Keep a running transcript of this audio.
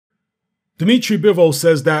Dimitri Bivol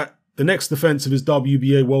says that the next defense of his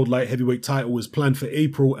WBA World Light Heavyweight title is planned for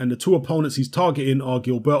April, and the two opponents he's targeting are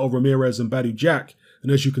Gilberto Ramirez and Badou Jack. And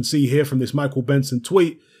as you can see here from this Michael Benson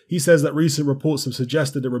tweet, he says that recent reports have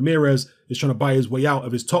suggested that Ramirez is trying to buy his way out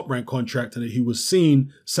of his top rank contract and that he was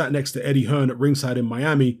seen sat next to Eddie Hearn at ringside in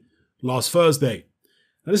Miami last Thursday.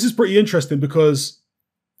 Now this is pretty interesting because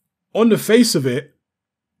on the face of it,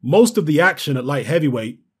 most of the action at light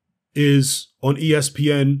heavyweight is on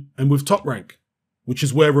ESPN and with Top Rank, which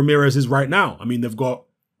is where Ramirez is right now. I mean, they've got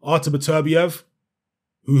Artur Beterbiev,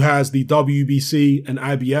 who has the WBC and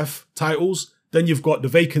IBF titles. Then you've got the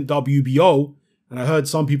vacant WBO. And I heard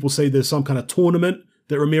some people say there's some kind of tournament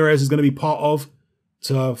that Ramirez is going to be part of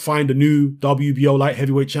to find a new WBO light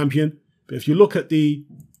heavyweight champion. But if you look at the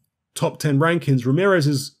top 10 rankings, Ramirez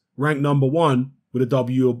is ranked #1 with a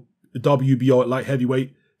WBO at light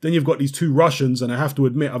heavyweight. Then you've got these two Russians, and I have to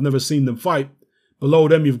admit, I've never seen them fight. Below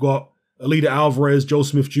them, you've got Alida Alvarez, Joe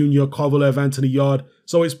Smith Jr., Kovalev, Anthony Yarde.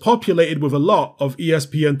 So it's populated with a lot of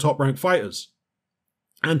ESPN top-ranked fighters.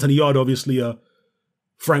 Anthony Yarde, obviously a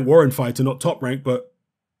Frank Warren fighter, not Top Rank, but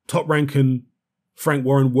Top Rank and Frank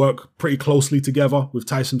Warren work pretty closely together with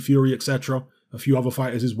Tyson Fury, etc. A few other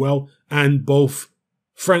fighters as well. And both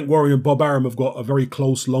Frank Warren and Bob Arum have got a very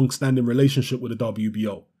close, long-standing relationship with the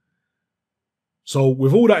WBO. So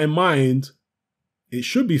with all that in mind, it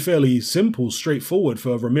should be fairly simple, straightforward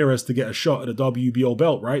for Ramirez to get a shot at the WBO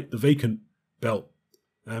belt, right? The vacant belt.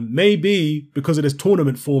 Maybe because of this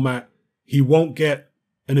tournament format, he won't get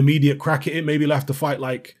an immediate crack at it. Maybe he'll have to fight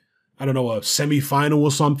like, I don't know, a semi-final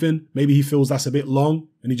or something. Maybe he feels that's a bit long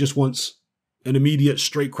and he just wants an immediate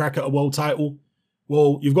straight crack at a world title.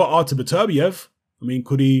 Well, you've got Artur Beterbiev. I mean,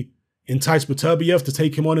 could he entice Beterbiev to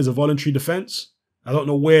take him on as a voluntary defense? I don't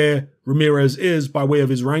know where Ramirez is by way of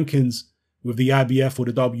his rankings with the IBF or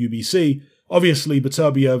the WBC. Obviously,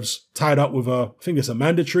 Beterbiev's tied up with I think it's a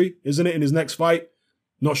mandatory, isn't it, in his next fight?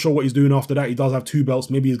 Not sure what he's doing after that. He does have 2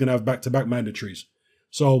 belts. Maybe he's going to have back-to-back mandatories.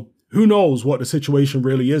 So who knows what the situation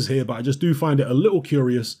really is here, but I just do find it a little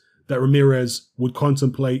curious that Ramirez would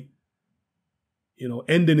contemplate, you know,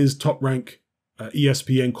 ending his top rank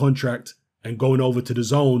ESPN contract and going over to the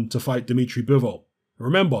Zone to fight Dimitri Bivol.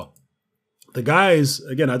 Remember, the guys,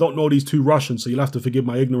 again, I don't know these 2 Russians, so you'll have to forgive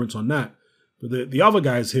my ignorance on that. But the other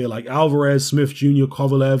guys here, like Alvarez, Smith Jr.,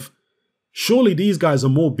 Kovalev, surely these guys are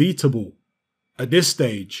more beatable at this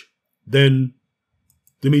stage than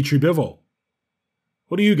Dimitri Bivol.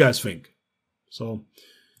 What do you guys think? So,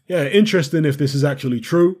 yeah, interesting if this is actually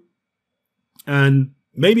true. And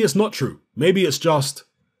maybe it's not true. Maybe it's just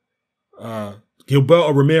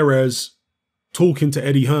Gilberto Ramirez talking to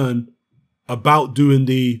Eddie Hearn about doing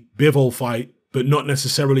the Bivol fight, but not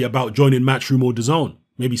necessarily about joining Matchroom or DAZN.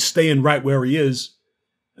 Maybe staying right where he is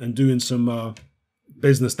and doing some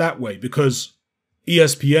business that way. Because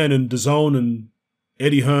ESPN and DAZN and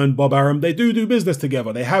Eddie Hearn, Bob Arum, they do business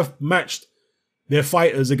together. They have matched their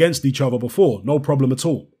fighters against each other before. No problem at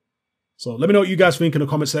all. So let me know what you guys think in the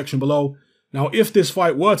comment section below. Now, if this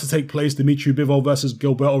fight were to take place, Dimitri Bivol versus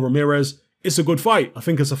Gilberto Ramirez, it's a good fight. I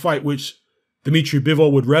think it's a fight which Dimitri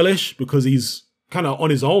Bivol would relish because he's kind of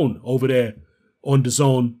on his own over there on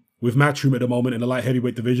DAZN with Matchroom at the moment in the light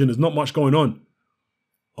heavyweight division. There's not much going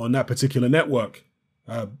on that particular network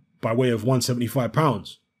by way of 175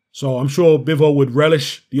 pounds. So I'm sure Bivol would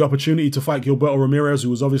relish the opportunity to fight Gilberto Ramirez,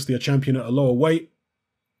 who was obviously a champion at a lower weight.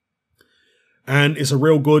 And it's a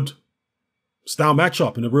real good style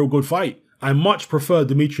matchup and a real good fight. I much prefer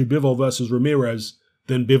Dimitri Bivol versus Ramirez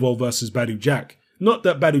than Bivol versus Badou Jack. Not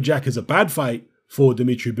that Badou Jack is a bad fight for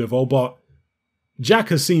Dimitri Bivol, but Jack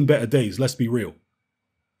has seen better days, let's be real.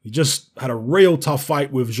 He just had a real tough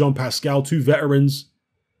fight with Jean Pascal, 2 veterans.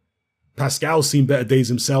 Pascal's seen better days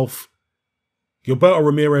himself. Gilberto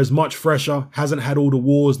Ramirez, much fresher, hasn't had all the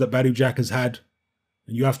wars that Badou Jack has had.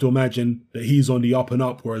 And you have to imagine that he's on the up and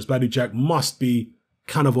up, whereas Badou Jack must be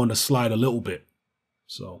kind of on the slide a little bit.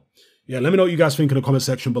 So, yeah, let me know what you guys think in the comment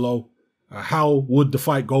section below. How would the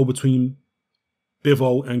fight go between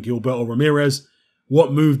Bivol and Gilberto Ramirez?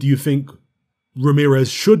 What move do you think Ramirez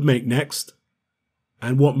should make next?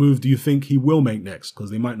 And what move do you think he will make next? Because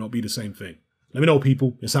they might not be the same thing. Let me know,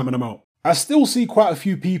 people. It's Sam and I'm out. I still see quite a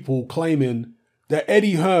few people claiming that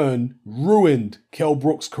Eddie Hearn ruined Kell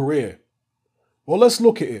Brook's career. Well, let's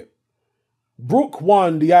look at it. Brook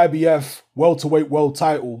won the IBF welterweight world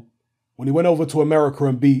title when he went over to America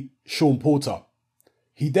and beat Sean Porter.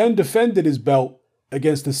 He then defended his belt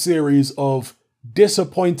against a series of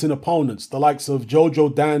disappointing opponents, the likes of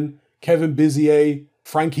Jojo Dan, Kevin Bizier,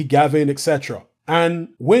 Frankie Gavin, etc. And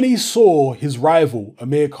when he saw his rival,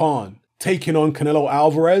 Amir Khan, taking on Canelo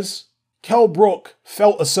Alvarez, Kell Brook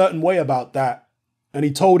felt a certain way about that, and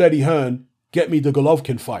he told Eddie Hearn, get me the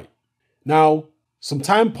Golovkin fight. Now, some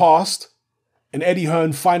time passed, and Eddie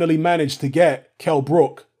Hearn finally managed to get Kell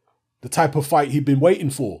Brook the type of fight he'd been waiting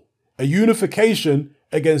for. A unification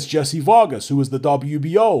against Jesse Vargas, who was the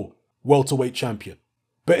WBO welterweight champion.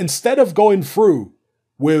 But instead of going through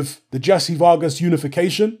with the Jesse Vargas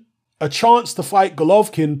unification, a chance to fight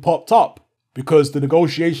Golovkin popped up because the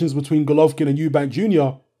negotiations between Golovkin and Eubank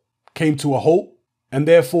Jr. came to a halt. And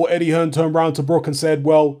therefore, Eddie Hearn turned around to Brook and said,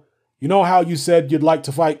 well, you know how you said you'd like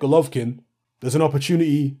to fight Golovkin? There's an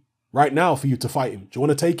opportunity right now for you to fight him. Do you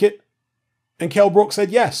want to take it? And Kell Brook said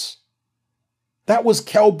yes. That was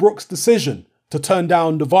Kell Brook's decision to turn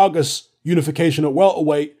down the Vargas unification at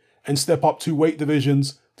welterweight and step up 2 weight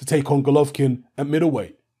divisions to take on Golovkin at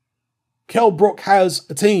middleweight. Kell Brook has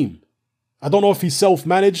a team. I don't know if he's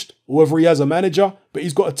self-managed or whether he has a manager, but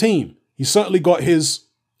he's got a team. He's certainly got his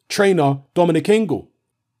trainer, Dominic Ingle.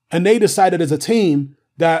 And they decided as a team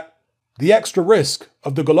that the extra risk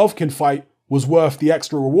of the Golovkin fight was worth the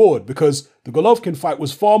extra reward, because the Golovkin fight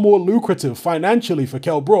was far more lucrative financially for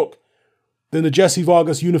Kell Brook than the Jesse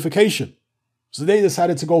Vargas unification. So they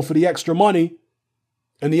decided to go for the extra money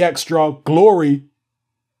and the extra glory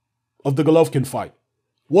of the Golovkin fight.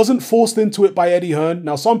 Wasn't forced into it by Eddie Hearn.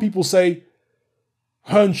 Now, some people say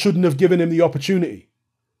Hearn shouldn't have given him the opportunity.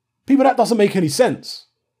 People, that doesn't make any sense.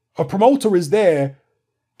 A promoter is there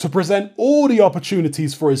to present all the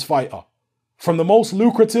opportunities for his fighter, from the most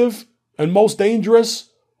lucrative and most dangerous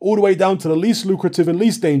all the way down to the least lucrative and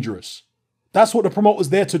least dangerous. That's what the promoter's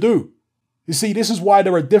there to do. You see, this is why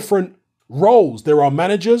there are different roles. There are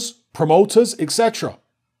managers, promoters, etc.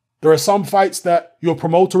 There are some fights that your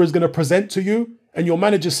promoter is going to present to you and your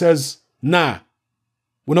manager says, nah,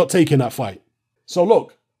 we're not taking that fight. So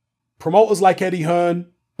look, promoters like Eddie Hearn,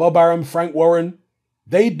 Bob Arum, Frank Warren,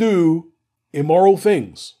 they do immoral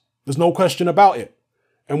things. There's no question about it.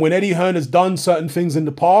 And when Eddie Hearn has done certain things in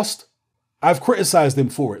the past, I've criticized him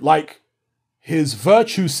for it, like his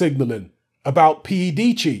virtue signaling about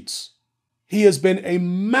PED cheats. He has been a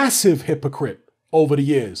massive hypocrite over the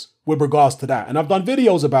years with regards to that. And I've done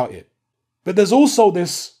videos about it. But there's also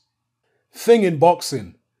this thing in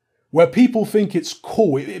boxing where people think it's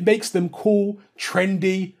cool. It makes them cool,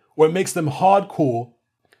 trendy, or it makes them hardcore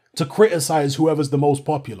to criticize whoever's the most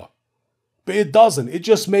popular. But it doesn't. It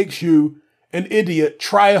just makes you an idiot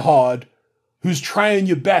try-hard who's trying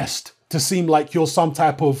your best to seem like you're some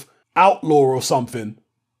type of outlaw or something,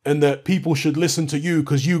 and that people should listen to you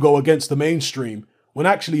because you go against the mainstream, when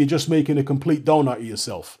actually you're just making a complete donut of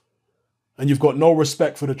yourself. And you've got no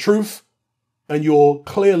respect for the truth, and you're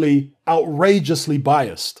clearly outrageously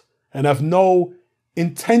biased and have no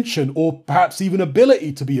intention or perhaps even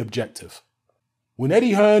ability to be objective. When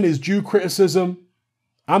Eddie Hearn is due criticism,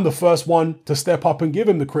 I'm the first one to step up and give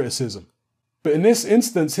him the criticism. But in this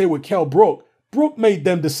instance here with Kell Brook, Brook made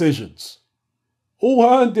them decisions. All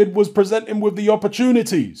Hearn did was present him with the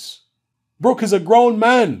opportunities. Brook is a grown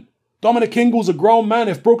man. Dominic Ingle's a grown man.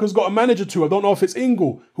 If Brook has got a manager too, I don't know if it's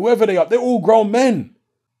Ingle, whoever they are, they're all grown men.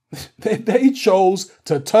 They chose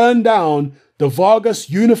to turn down the Vargas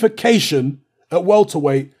unification at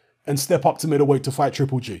welterweight and step up to middleweight to fight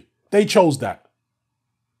Triple G. They chose that.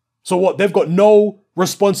 So what? They've got no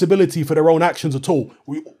responsibility for their own actions at all.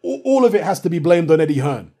 All of it has to be blamed on Eddie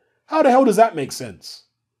Hearn. How the hell does that make sense?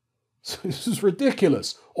 This is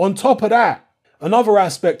ridiculous. On top of that, another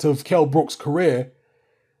aspect of Kell Brook's career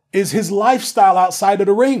is his lifestyle outside of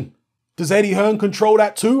the ring. Does Eddie Hearn control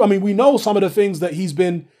that too? I mean, we know some of the things that he's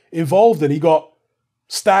been involved in. He got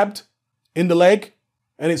stabbed in the leg,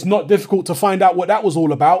 and it's not difficult to find out what that was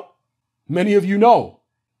all about. Many of you know.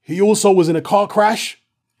 He also was in a car crash.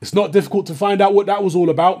 It's not difficult to find out what that was all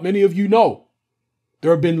about. Many of you know. There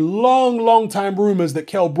have been long time rumors that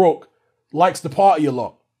Kell Brook likes to party a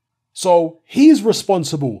lot. So he's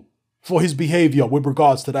responsible for his behavior with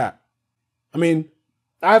regards to that. I mean,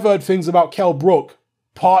 I've heard things about Kell Brook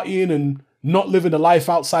partying and not living a life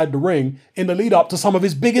outside the ring in the lead up to some of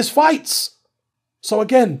his biggest fights. So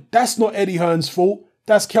again, that's not Eddie Hearn's fault.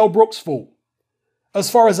 That's Kell Brook's fault. As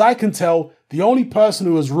far as I can tell, the only person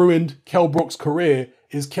who has ruined Kell Brook's career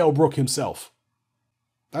is Kell Brook himself.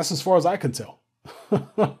 That's as far as I can tell.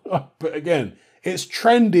 But again, it's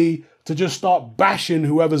trendy to just start bashing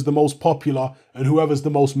whoever's the most popular and whoever's the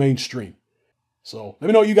most mainstream. So let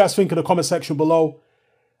me know what you guys think in the comment section below.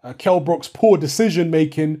 Kell Brook's poor decision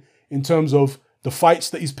making in terms of the fights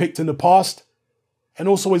that he's picked in the past, and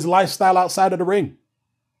also his lifestyle outside of the ring.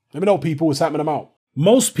 Let me know, people, what's happening out.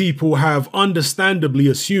 Most people have understandably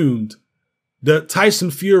assumed that Tyson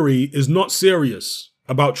Fury is not serious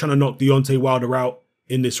about trying to knock Deontay Wilder out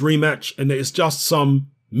in this rematch and that it's just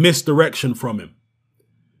some misdirection from him.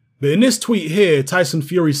 But in this tweet here, Tyson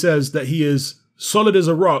Fury says that he is solid as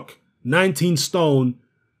a rock, 19 stone,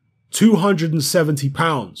 270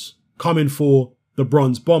 pounds, coming for the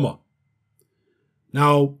Bronze Bomber.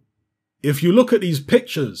 Now, if you look at these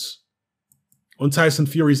pictures on Tyson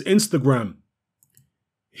Fury's Instagram,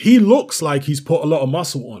 he looks like he's put a lot of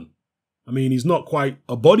muscle on. I mean, he's not quite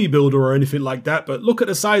a bodybuilder or anything like that, but look at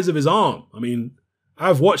the size of his arm. I mean,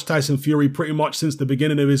 I've watched Tyson Fury pretty much since the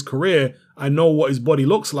beginning of his career. I know what his body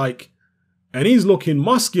looks like, and he's looking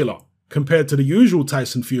muscular compared to the usual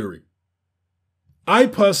Tyson Fury. I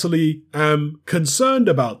personally am concerned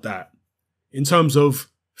about that in terms of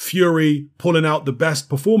Fury pulling out the best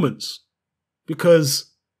performance,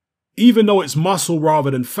 because even though it's muscle rather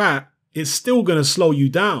than fat, it's still going to slow you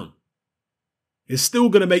down. It's still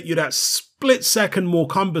going to make you that split second more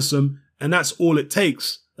cumbersome, and that's all it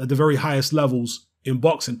takes at the very highest levels in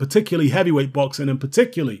boxing, particularly heavyweight boxing, and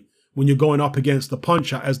particularly when you're going up against a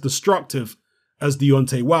puncher as destructive as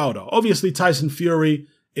Deontay Wilder. Obviously, Tyson Fury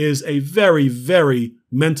is a very, very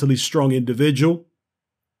mentally strong individual.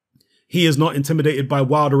 He is not intimidated by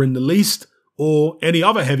Wilder in the least, or any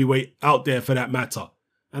other heavyweight out there for that matter.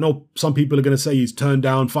 I know some people are going to say he's turned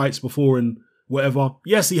down fights before and whatever.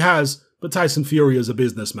 Yes, he has, but Tyson Fury is a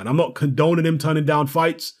businessman. I'm not condoning him turning down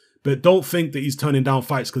fights, but don't think that he's turning down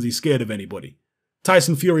fights because he's scared of anybody.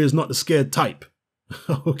 Tyson Fury is not the scared type.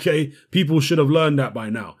 Okay? People should have learned that by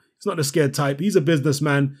now. He's not the scared type. He's a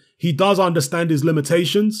businessman. He does understand his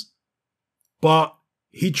limitations, but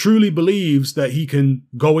he truly believes that he can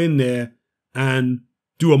go in there and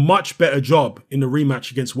do a much better job in the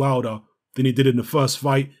rematch against Wilder than he did in the first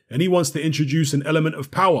fight. And he wants to introduce an element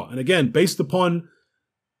of power. And again, based upon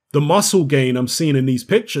the muscle gain I'm seeing in these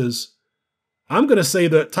pictures, I'm going to say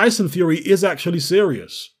that Tyson Fury is actually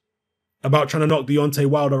serious about trying to knock Deontay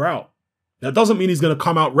Wilder out. That doesn't mean he's going to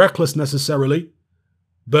come out reckless necessarily,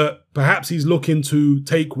 but perhaps he's looking to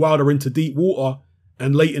take Wilder into deep water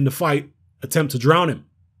and late in the fight attempt to drown him.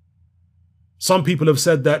 Some people have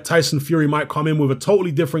said that Tyson Fury might come in with a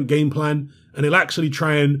totally different game plan and he'll actually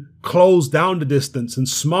try and close down the distance and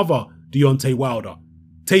smother Deontay Wilder,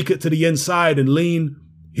 take it to the inside and lean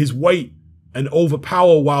his weight and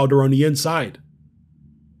overpower Wilder on the inside.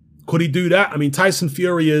 Could he do that? I mean, Tyson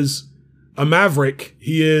Fury is a maverick.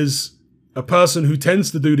 He is a person who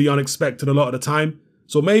tends to do the unexpected a lot of the time.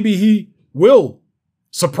 So maybe he will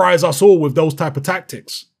surprise us all with those type of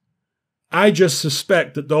tactics. I just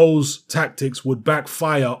suspect that those tactics would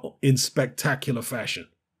backfire in spectacular fashion.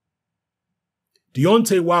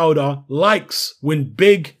 Deontay Wilder likes when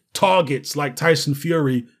big targets like Tyson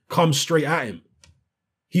Fury come straight at him.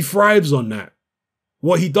 He thrives on that.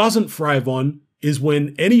 What he doesn't thrive on is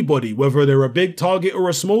when anybody, whether they're a big target or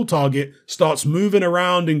a small target, starts moving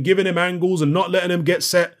around and giving him angles and not letting him get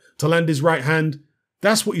set to land his right hand.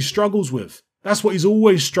 That's what he struggles with. That's what he's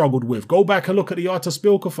always struggled with. Go back and look at the Artur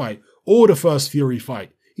Szpilka fight or the first Fury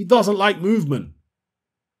fight. He doesn't like movement.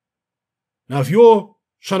 Now, if you're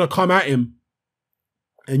trying to come at him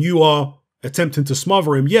and you are attempting to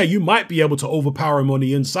smother him, yeah, you might be able to overpower him on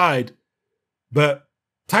the inside, but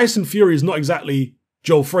Tyson Fury is not exactly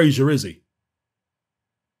Joe Frazier, is he?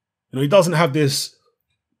 You know, he doesn't have this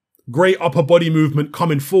great upper body movement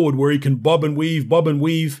coming forward where he can bob and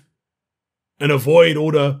weave and avoid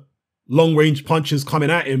all the long-range punches coming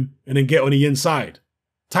at him and then get on the inside.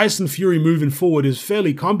 Tyson Fury moving forward is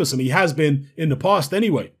fairly cumbersome. He has been in the past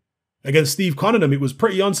anyway. Against Steve Cunningham, it was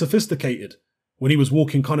pretty unsophisticated when he was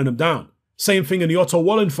walking Cunningham down. Same thing in the Otto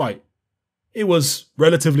Wallen fight. It was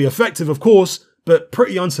relatively effective, of course, but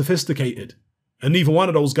pretty unsophisticated. And neither one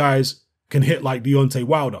of those guys can hit like Deontay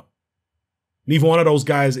Wilder. Neither one of those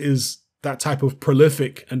guys is that type of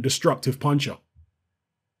prolific and destructive puncher.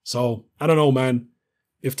 So, I don't know, man.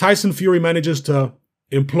 If Tyson Fury manages to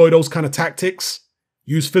employ those kind of tactics,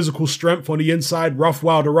 use physical strength on the inside, rough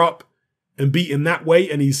Wilder up, and beat him that way,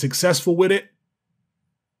 and he's successful with it,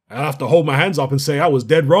 I'll have to hold my hands up and say I was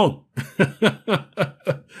dead wrong.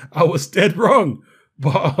 I was dead wrong.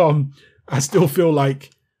 But I still feel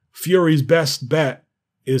like Fury's best bet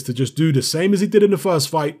is to just do the same as he did in the first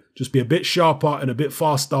fight, just be a bit sharper and a bit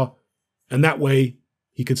faster, and that way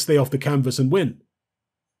he could stay off the canvas and win.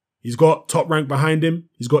 He's got Top Rank behind him.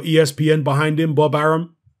 He's got ESPN behind him, Bob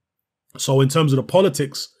Arum. So in terms of the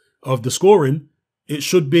politics of the scoring, it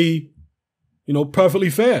should be, you know,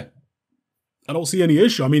 perfectly fair. I don't see any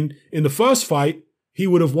issue. I mean, in the first fight, he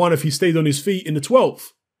would have won if he stayed on his feet in the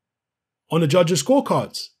 12th on the judges'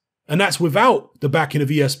 scorecards. And that's without the backing of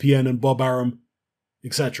ESPN and Bob Arum,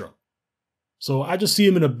 etc. So I just see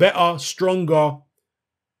him in a better, stronger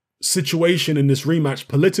situation in this rematch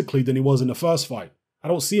politically than he was in the first fight. I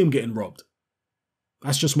don't see him getting robbed.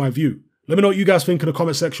 That's just my view. Let me know what you guys think in the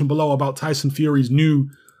comment section below about Tyson Fury's new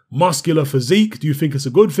muscular physique. Do you think it's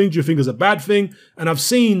a good thing? Do you think it's a bad thing? And I've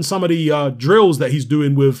seen some of the drills that he's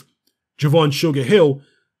doing with Javon Sugar Hill.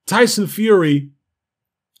 Tyson Fury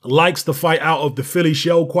likes to fight out of the Philly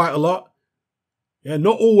shell quite a lot. Yeah,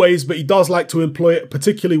 not always, but he does like to employ it,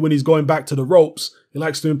 particularly when he's going back to the ropes. He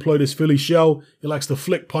likes to employ this Philly shell. He likes to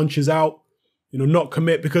flick punches out, you know, not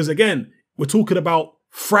commit. Because again, we're talking about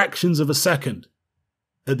fractions of a second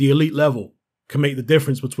at the elite level can make the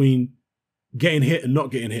difference between getting hit and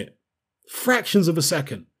not getting hit. Fractions of a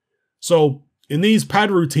second. So in these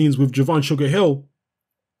pad routines with Javon Sugar Hill,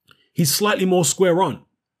 he's slightly more square on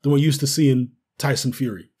than we're used to seeing Tyson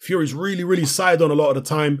Fury. Fury's really, really side on a lot of the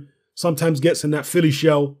time. Sometimes gets in that Philly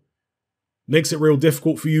shell. Makes it real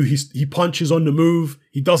difficult for you. He punches on the move.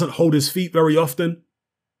 He doesn't hold his feet very often.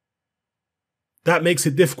 That makes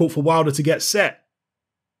it difficult for Wilder to get set.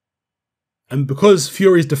 And because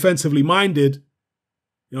Fury's defensively minded,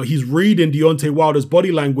 you know, he's reading Deontay Wilder's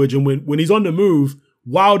body language. And when he's on the move,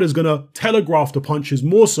 Wilder's going to telegraph the punches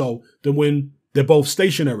more so than when they're both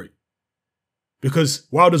stationary. Because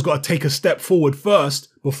Wilder's got to take a step forward first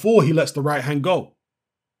before he lets the right hand go.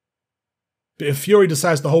 But if Fury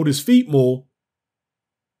decides to hold his feet more,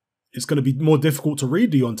 it's going to be more difficult to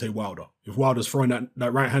read Deontay Wilder. If Wilder's throwing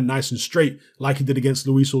that right hand nice and straight, like he did against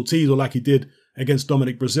Luis Ortiz or like he did against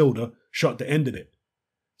Dominic Breazeale, the shot that ended it.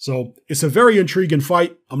 So it's a very intriguing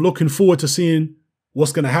fight. I'm looking forward to seeing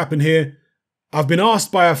what's going to happen here. I've been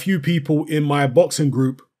asked by a few people in my boxing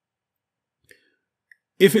group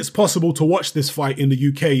if it's possible to watch this fight in the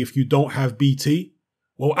UK if you don't have BT.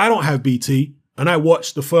 Well, I don't have BT, and I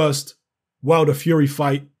watched the first Wilder Fury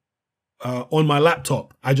fight on my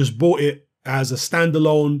laptop. I just bought it as a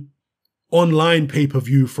standalone online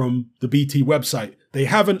pay-per-view from the BT website. They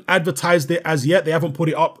haven't advertised it as yet. They haven't put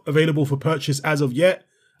it up available for purchase as of yet.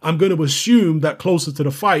 I'm going to assume that closer to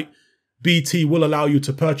the fight, BT will allow you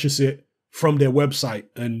to purchase it from their website,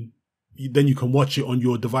 and then you can watch it on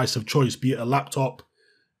your device of choice, be it a laptop,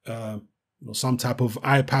 some type of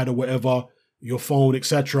iPad or whatever, your phone,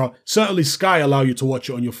 etc. Certainly Sky allow you to watch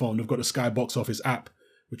it on your phone. They've got the Sky Box Office app,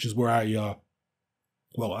 which is where I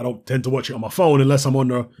don't tend to watch it on my phone unless I'm on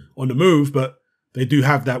the move, but they do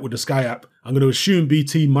have that with the Sky app. I'm going to assume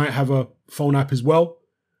BT might have a phone app as well,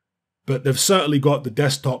 but they've certainly got the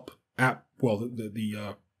desktop app, well,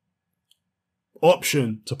 the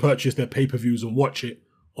option to purchase their pay-per-views and watch it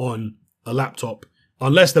on a laptop,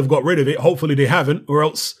 unless they've got rid of it. Hopefully they haven't, or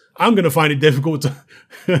else I'm going to find it difficult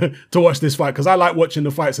to watch this fight, because I like watching the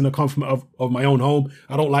fights in the comfort of my own home.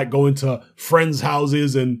 I don't like going to friends'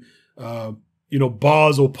 houses and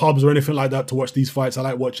bars or pubs or anything like that to watch these fights. I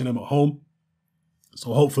like watching them at home.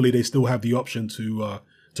 So hopefully they still have the option to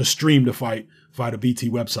stream the fight via the BT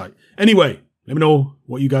website. Anyway, let me know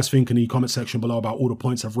what you guys think in the comment section below about all the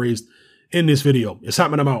points I've raised in this video. It's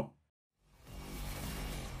happening. I'm out.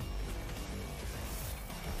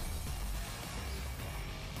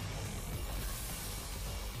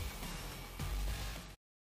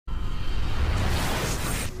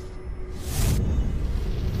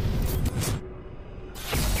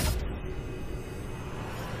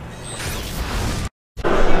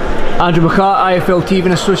 Andrew McCart, IFL TV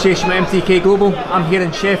in association with MTK Global. I'm here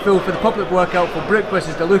in Sheffield for the public workout for BROOK'S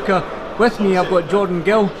versus DeLuca. With me I've got Jordan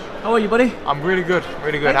Gill. How are you, buddy? I'm really good,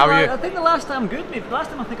 really good. How are you? I think the last time, good mate. The last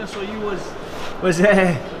time I think I saw you was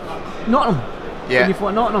Nottingham. Yeah. When you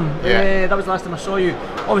fought Nottingham. Yeah. That was the last time I saw you.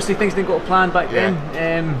 Obviously things didn't go to plan back then.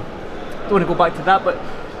 Don't want to go back to that, but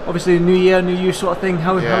obviously new year, new you sort of thing.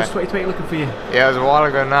 How's 2020 looking for you? Yeah, it was a while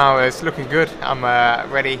ago now. It's looking good. I'm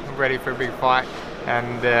ready for a big fight.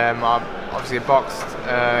 And I obviously boxed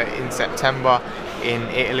in September in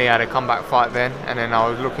Italy. I had a comeback fight then, and then I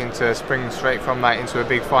was looking to spring straight from that into a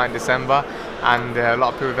big fight in December. And a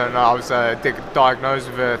lot of people don't know I was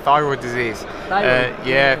diagnosed with thyroid disease.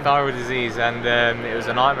 Thyroid disease, and it was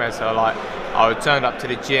a nightmare. So like, I turned up to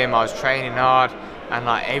the gym, I was training hard, and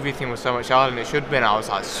like everything was so much harder than it should have been. I was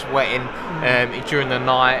like sweating during the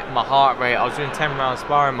night. My heart rate, I was doing 10 round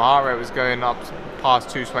sparring, my heart rate was going up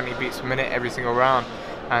past 220 beats per minute every single round.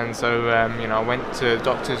 And so I went to the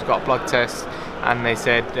doctors, got a blood test, and they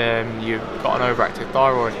said you've got an overactive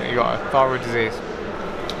thyroid, you got a thyroid disease.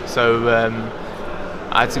 So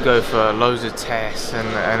I had to go for loads of tests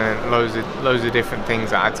and loads of different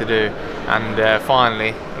things I had to do, and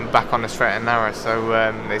finally I'm back on the straight and narrow. So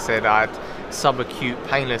they said I had subacute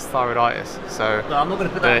painless thyroiditis. So no, I'm not going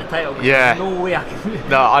to put that in the title. Yeah. There's no way I can.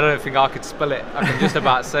 No, I don't think I could spell it. I can just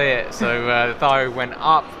about say it. So the thyroid went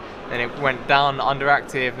up, then it went down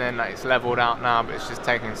underactive, then it's leveled out now, but it's just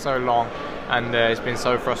taking so long, and it's been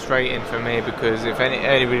so frustrating for me, because if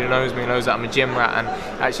anybody knows me knows that I'm a gym rat, and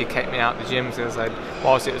actually kept me out the gyms. As I,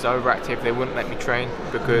 whilst it was overactive, they wouldn't let me train,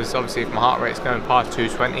 because obviously if my heart rate's going past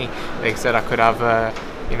 220, they said I could have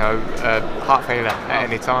you know, heart failure at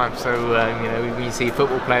any time. So you know, when you see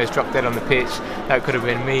football players drop dead on the pitch, that could have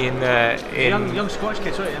been me in young Scottish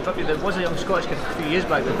kid. Sorry, there was a young Scottish kid a few years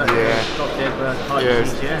back that dropped dead with heart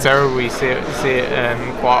disease. It's terrible. You see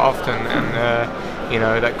it quite often, and you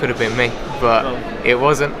know, that could have been me, but it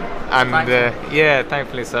wasn't. And yeah,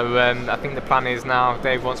 thankfully. So I think the plan is now,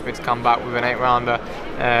 Dave wants me to come back with an 8-rounder.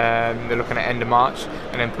 They're looking at end of March,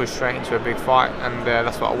 and then push straight into a big fight, and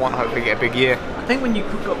that's what I want. Hopefully get a big year. I think when you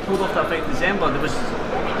got pulled off that fight in December,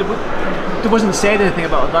 there wasn't said anything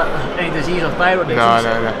about that, any disease or thyroid. No.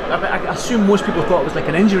 I assume most people thought it was like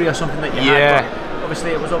an injury or something that you had. But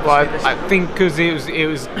obviously, it was obviously. Well, I think because it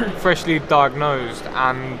was freshly diagnosed,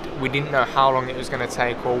 and we didn't know how long it was going to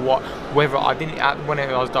take, or what. Whether when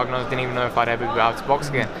I was diagnosed, I didn't even know if I'd ever be able to box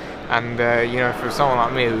again. And you know, for someone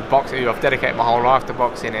like me who I've dedicated my whole life to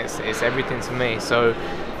boxing, it's everything to me. So,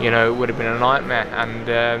 you know, it would have been a nightmare, and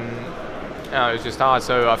it was just hard.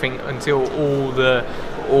 So I think until all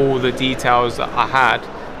the details that I had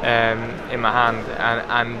in my hand,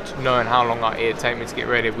 and knowing how long it'd take me to get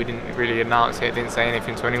ready, we didn't really announce it, didn't say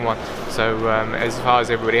anything to anyone. So as far as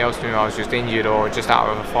everybody else knew, I was just injured or just out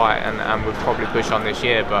of a fight, and would probably push on this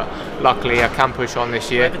year. But luckily I can push on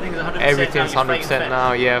this year. Everything's 100%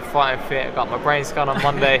 now. Yeah, fighting fit. I got my brain scan on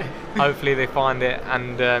Monday. Hopefully they find it,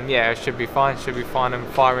 and yeah, it should be fine. And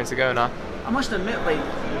firing to go now. I must admit, like,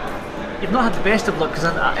 you've not had the best of luck, because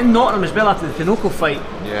in Nottingham as well, after the Tinoco fight,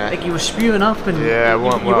 like, you were spewing up, and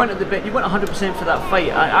you went at the bit. You went 100% for that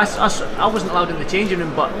fight. I wasn't allowed in the changing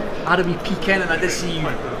room, but I had a wee peek in, and I did see you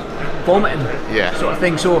vomiting, sort of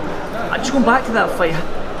thing. So, just going back to that fight,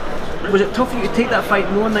 was it tough for you to take that fight,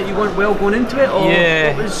 knowing that you weren't well going into it, or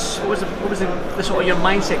what was the sort of your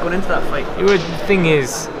mindset going into that fight? The thing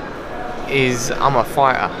is I'm a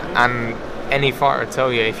fighter, and any fighter will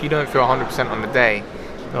tell you, if you don't feel 100% on the day,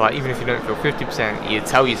 like, even if you don't feel 50%, you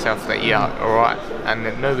tell yourself that you're alright, and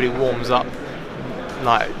that nobody warms up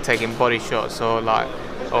like taking body shots or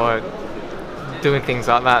doing things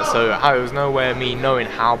like that. So it was nowhere me knowing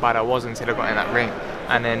how bad I was until I got in that ring.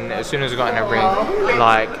 And then as soon as I got in the ring,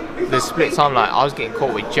 like, the split time, like, I was getting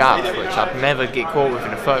caught with jabs, which I'd never get caught with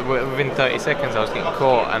within 30 seconds. I was getting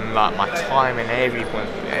caught, and like my timing, everything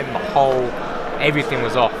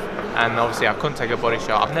was off. And obviously I couldn't take a body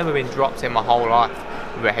shot. I've never been dropped in my whole life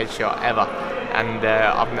with a headshot ever, and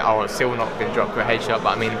I've still not been dropped with a headshot.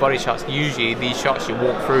 But I mean, body shots, usually these shots you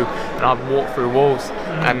walk through, and I've walked through walls,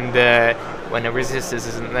 and when the resistance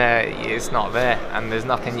isn't there, it's not there, and there's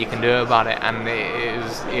nothing you can do about it. And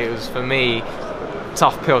it was for me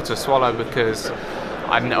tough pill to swallow, because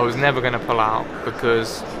I was never going to pull out,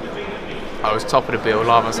 because I was top of the bill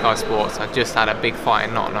live on Sky Sports. I just had a big fight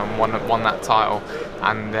in Nottingham, won that title,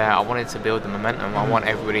 and I wanted to build the momentum. I want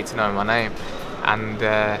everybody to know my name, and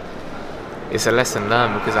it's a lesson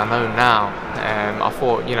learned, because I know now. I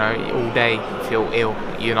thought, you know, all day you feel ill,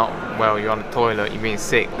 you're not well, you're on the toilet, you're being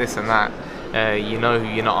sick, this and that. You know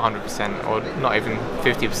you're not 100% or not even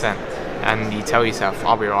 50%. And you tell yourself,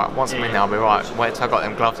 I'll be right. Once I'm in there, I'll be right. Wait till I got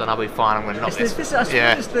them gloves and I'll be fine. I'm going to knock this.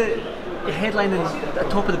 It's the headline at the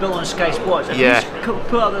top of the bill on Sky Sports. If you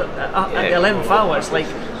put out at the 11th hour, it's like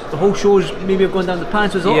the whole show's maybe gone down the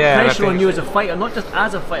pan. So there's a lot of pressure on you as a fighter, not just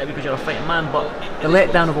as a fighter because you're a fighting man, but the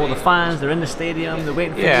letdown of all the fans. They're in the stadium, they're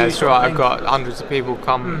waiting for you. Yeah, that's right. I've got hundreds of people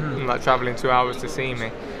come, like, travelling 2 hours to see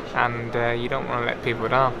me, and you don't want to let people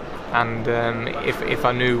down. And if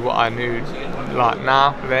I knew what I knew, like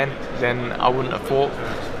now, then I wouldn't have fought,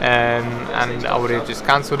 and I would have just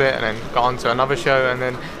cancelled it and then got on to another show, and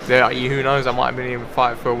then who knows, I might have been even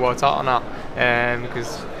fighting for a world title now,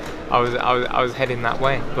 because I was heading that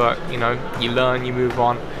way. But you know, you learn, you move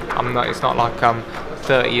on. It's not like I'm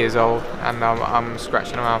 30 years old and I'm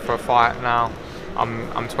scratching around for a fight now.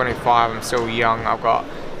 I'm 25. I'm still young.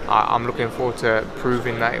 I'm looking forward to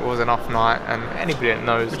proving that it was an off night, and anybody that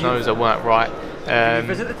knows I weren't right. Did you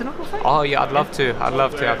visit the Tinoco fight? Oh yeah, I'd love to. I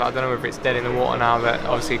don't know if it's dead in the water now that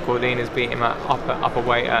obviously Cordina's beat him at upper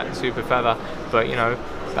weight at super feather, but you know,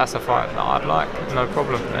 that's a fight that I'd like, no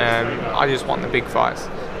problem. I just want the big fights.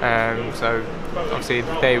 So obviously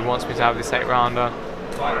Dave wants me to have this 8-rounder.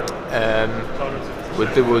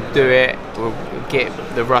 We'll do it. We'll get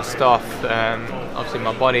the rust off. Obviously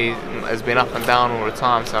my body has been up and down all the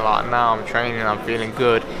time, so like now I'm training, I'm feeling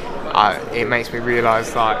good. it makes me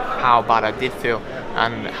realise like how bad I did feel,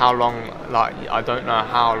 and how long, like I don't know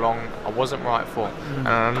how long I wasn't right for. And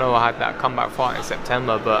I know I had that comeback fight in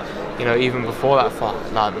September, but you know, even before that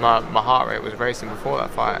fight, like my heart rate was racing before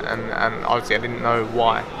that fight, and obviously I didn't know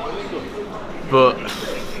why, but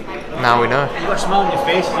now we know. You've got a smile on your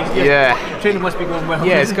face. Yeah. Your training must be going well.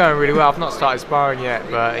 Yeah, it's going really well. I've not started sparring yet,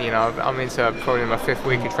 but you know, I'm into probably my 5th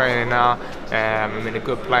week of training now. I'm in a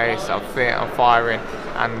good place. I'm fit. I'm firing,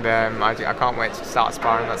 and I can't wait to start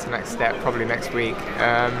sparring. That's the next step, probably next week,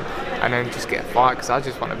 and then just get a fight, because I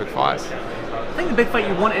just want a big fight. I think the big fight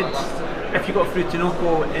you wanted, if you got through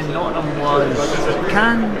Tinoco in Nottingham, was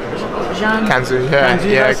Kanzu,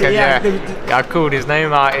 yeah. I called his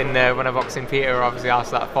name out in when I boxed in Peter, obviously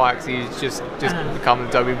after that fight, because he's just become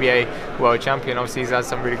the WBA world champion. Obviously he's had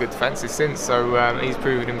some really good defences since, so he's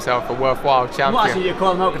proven himself a worthwhile champion. I'm not asking you to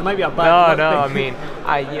call him out, because it might be a bad No, I mean,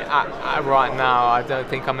 I right now I don't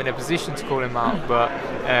think I'm in a position to call him out, but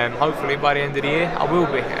hopefully by the end of the year I will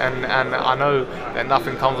be, and I know that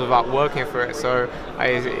nothing comes without working for it. So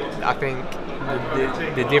I think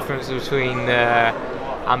the difference between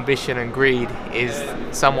ambition and greed is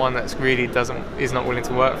someone that's greedy is not willing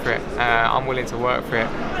to work for it. I'm willing to work for it.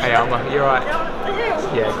 Hey Alma, you alright?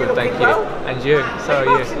 Yeah, good, thank you. And you? So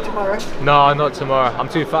are you? Tomorrow? No, not tomorrow. I'm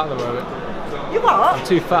too fat at the moment. You are? I'm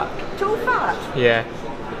too fat. Too fat? Yeah.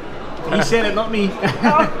 He said it, not me.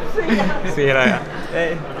 See you later.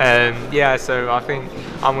 Yeah, so I think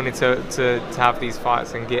I'm willing to have these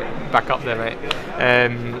fights and get back up there, mate.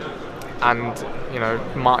 And you know,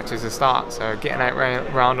 March is the start, so get an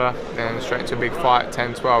 8-rounder, then straight into a big fight,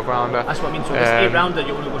 10-12 rounder. That's what I mean. So this 8-rounder,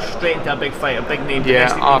 you want to go straight into a big fight, a big name.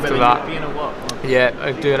 Yeah, after that. European or what? Yeah,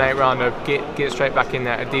 do an 8-rounder, get straight back in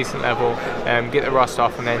there at a decent level, get the rust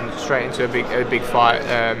off, and then straight into a big fight,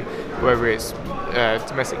 whether it's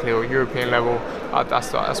domestically or European level.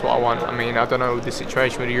 That's what I want. I mean, I don't know the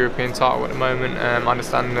situation with the European title at the moment. I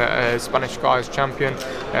understand that a Spanish guy is champion.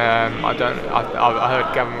 I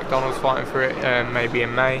heard Gavin McDonald's fighting for it, maybe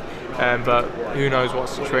in May. But who knows what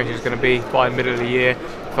the situation is going to be by the middle of the year.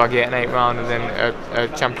 If I get an 8-round and then a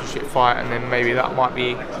championship fight, and then maybe that might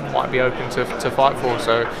be open to fight for.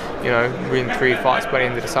 So, you know, win 3 fights by the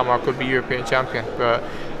end of the summer, I could be European champion. But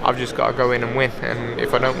I've just got to go in and win, and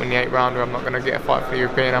if I don't win the 8-rounder, I'm not going to get a fight for the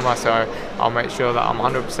European, am I? So I'll make sure that I'm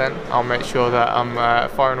 100%. I'll make sure that I'm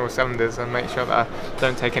firing all cylinders, and make sure that I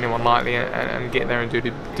don't take anyone lightly, and get there and do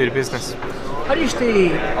the business. How do you stay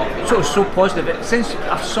so positive? Since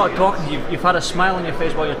I've started talking to you, you've had a smile on your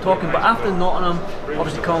face while you're talking, but after Nottingham,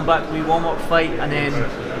 obviously coming back, we warm-up fight, and then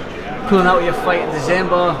pulling out of your fight in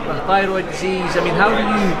December with thyroid disease. I mean, how do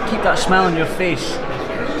you keep that smile on your face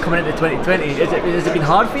coming into 2020? Has it been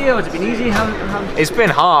hard for you, or has it been easy? It's been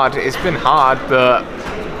hard, but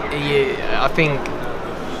yeah,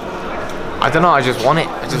 I don't know, I just want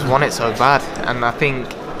it so bad. And I think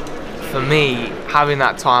for me, having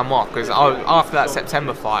that time off, because after that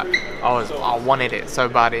September fight, I wanted it so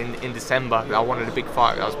bad in December. I wanted a big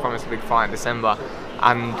fight. I was promised a big fight in December,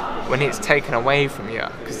 and when it's taken away from you,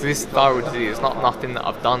 because this thyroid disease is not nothing that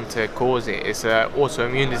I've done to cause it. It's an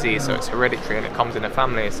autoimmune disease, so it's hereditary and it comes in the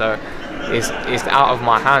family. So it's out of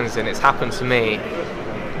my hands, and it's happened to me.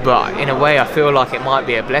 But in a way, I feel like it might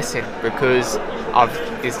be a blessing, because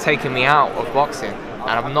it's taken me out of boxing, and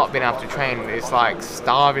I've not been able to train. It's like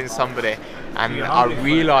starving somebody, and I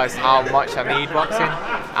realised how much I need boxing,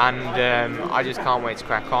 and I just can't wait to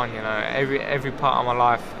crack on. You know, every part of my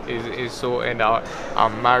life is sorted.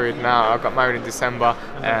 I'm married now. I got married in December.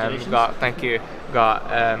 Thank you. Got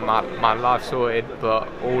my life sorted, but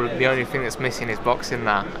the only thing that's missing is boxing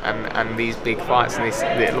now, and these big fights,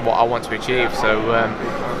 and what I want to achieve. So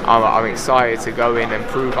I'm excited to go in and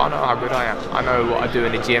prove I know how good I am. I know what I do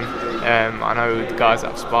in the gym. I know the guys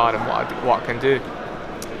that I've sparred and what I can do.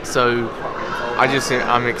 So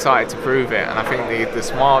I'm excited to prove it, and I think the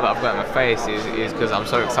smile that I've got on my face is because I'm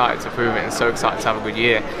so excited to prove it, and so excited to have a good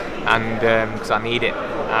year, and because I need it.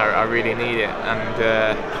 I really need it,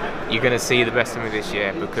 and you're going to see the best of me this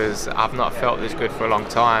year, because I've not felt this good for a long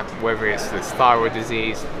time, whether it's this thyroid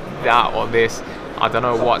disease, that or this. I don't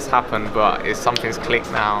know what's happened, but something's clicked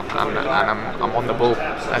now, and I'm on the ball,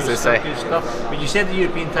 as they say. Good stuff. But you said the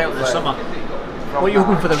European title this summer. What are you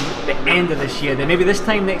hoping for the end of this year? Then maybe this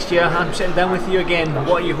time next year, I'm sitting down with you again.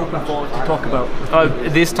 What are you hoping for to talk about?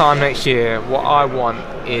 This time next year, what I want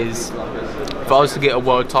is, if I was to get a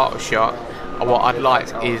world title shot, what I'd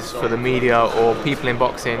like is for the media or people in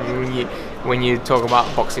boxing, when you talk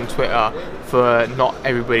about boxing Twitter, for not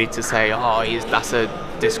everybody to say, that's a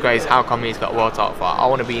disgrace, how come he's got a world title fight? I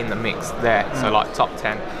want to be in the mix there, so like top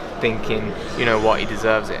 10. thinking, you know what, he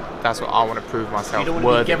deserves it. That's what I want to prove myself. You don't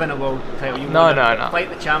want to be given a world title. You no, want no, to no. fight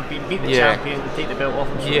the champion, beat the champion, and take the belt off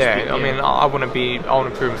him. So I mean, I want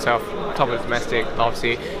to prove myself top of domestic.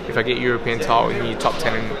 Obviously, if I get European title, you're top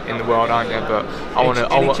 10 in the world, aren't you? But I want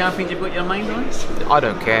to. Any champions you've got your mind on? I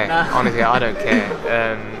don't care. Nah. Honestly, I don't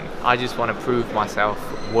care. I just want to prove myself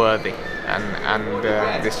worthy,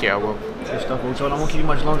 and this year I will. Good stuff, well, John. I won't keep you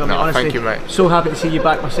much longer. No, honestly, thank you, mate. So happy to see you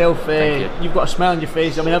back myself. Thank you. You've got a smile on your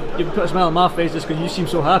face. I mean, you've put a smile on my face just because you seem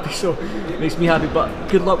so happy. So it makes me happy. But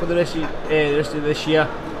good luck with the rest of this year.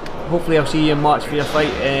 Hopefully, I'll see you in March for your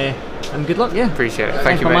fight. And good luck. Yeah. Appreciate it.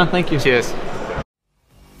 Thank you, mate. Man. Thank you. Cheers.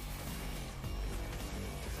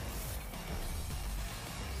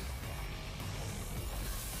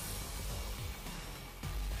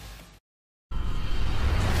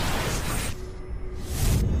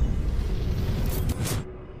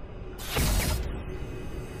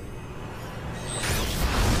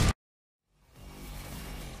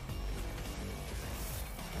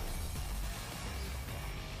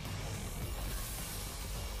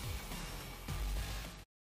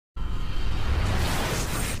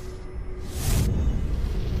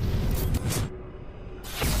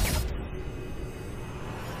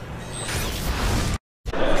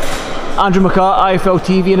 Andrew McCart, IFL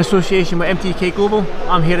TV in association with MTK Global.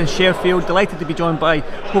 I'm here in Sheffield, delighted to be joined by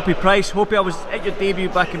Hopey Price. Hopey, I was at your debut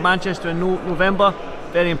back in Manchester in November.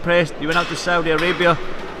 Very impressed. You went out to Saudi Arabia,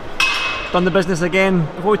 done the business again.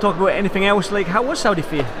 Before we talk about anything else, like, how was Saudi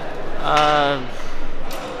for you?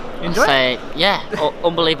 Enjoy it? Yeah,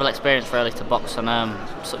 unbelievable experience really to box on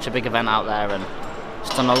such a big event out there, and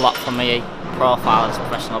it's done a lot for me profile as a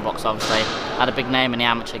professional boxer. Obviously, I had a big name in the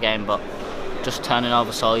amateur game, but just turning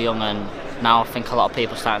over so young, and now I think a lot of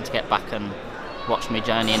people are starting to get back and watch me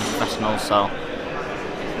journey into professional. So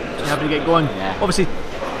just happy to get going. Yeah. Obviously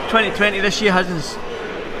 2020 this year hasn't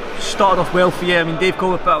started off well for you. I mean, Dave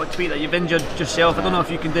Colbert put out a tweet that you've injured yourself. I don't know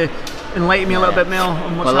if you can enlighten me a little bit more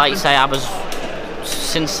on what's happened. Like you say, I was,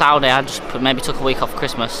 since Saudi, I just maybe took a week off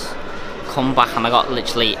Christmas, come back and I got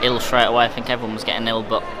literally ill straight away. I think everyone was getting ill,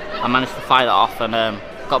 but I managed to fight it off and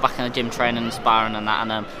got back in the gym training and sparring and that,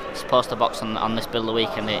 and supposed to box on this build of the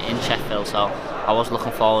weekend in Sheffield, so I was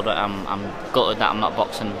looking forward. I'm gutted that I'm not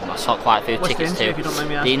boxing. I saw quite a few tickets the injury, if you don't mind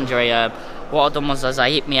me asking? The injury, what I done was I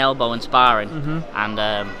hit my elbow in sparring, and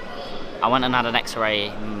I went and had an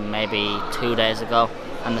x-ray maybe 2 days ago,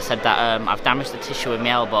 and they said that I've damaged the tissue in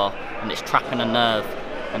my elbow and it's trapping a nerve,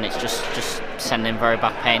 and it's just sending very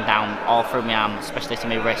bad pain down all through my arm, especially to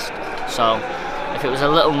my wrist. So if it was a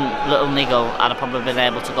little niggle, I'd have probably been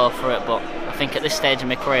able to go through it, but I think at this stage in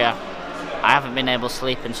my career, I haven't been able to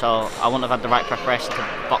sleep, and so I wouldn't have had the right preparation to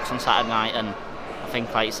box on Saturday night. And I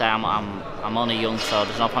think, like you say, I'm only young, so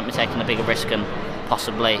there's no point in me taking a bigger risk and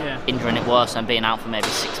possibly injuring it worse and being out for maybe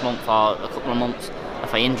 6 months or a couple of months.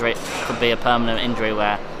 If I injure it, it could be a permanent injury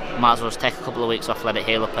where I might as well just take a couple of weeks off, let it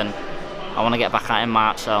heal up, and I want to get back out in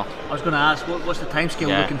March. So I was going to ask, what's the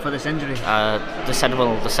timescale looking for this injury? They said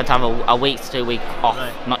to have a week to 2 week off,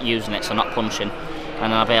 not using it, so not punching,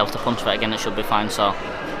 and then I'll be able to punch for it again. It should be fine. So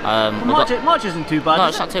March isn't too bad. No,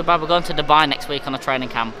 it's not too bad. We're going to Dubai next week on a training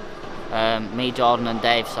camp. Me, Jordan, and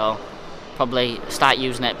Dave. So probably start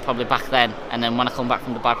using it probably back then, and then when I come back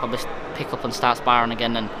from Dubai, probably pick up and start sparring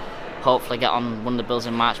again, and hopefully get on one of the bills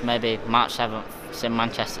in March. Maybe March 7th. It's in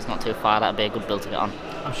Manchester. It's not too far. That'd be a good bill to get on.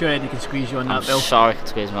 I'm sure Eddie can squeeze you on that bill. I'm sure he can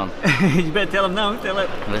squeeze me on. You better tell him now. Tell it.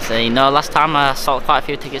 Let's see. No, last time I sold quite a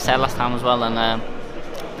few tickets there last time as well, and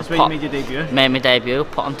that's where you made your debut. Made my debut.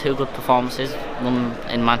 Put on 2 good performances. One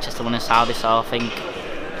in Manchester, one in Saudi. So I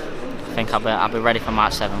think I'll be ready for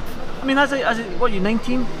March 7th. I mean, what are you,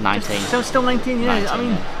 19? 19. Still 19, yeah. 19, I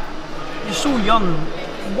mean, you're so young.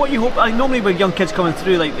 What you hope? Normally with young kids coming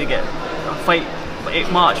through, like they get a fight.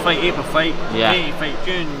 March fight, April fight, May fight,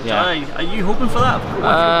 June, July. Are you hoping for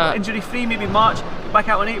that? Injury free, maybe March, get back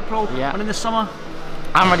out in April, and in the summer?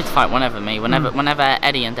 I'm ready to fight whenever, whenever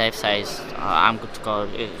Eddie and Dave says I'm good to go.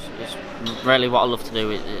 It's really what I love to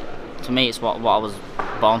do. To me, it's what I was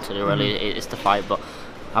born to do. Really, it's to fight. But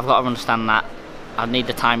I've got to understand that I need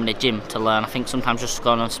the time in the gym to learn. I think sometimes just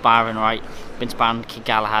going and sparring, right? Been sparring with Kid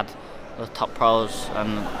Galahad, the top pros,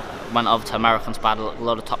 and went over to America and sparred a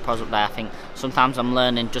load of top pros up there. I think sometimes I'm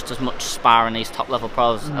learning just as much sparring these top level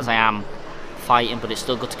pros as I am fighting, but it's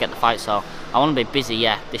still good to get the fight. So I want to be busy,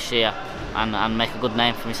 this year, and make a good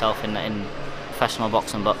name for myself in professional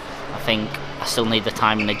boxing. But I think I still need the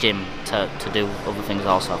time in the gym to do other things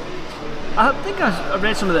also. I think I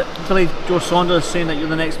read some of that. I believe Joe Saunders saying that you're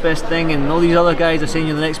the next best thing, and all these other guys are saying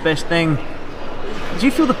you're the next best thing. Do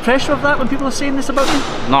you feel the pressure of that when people are saying this about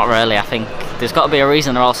you? Not really. I think there's got to be a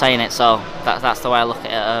reason they're all saying it, so that's the way I look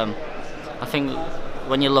at it. I think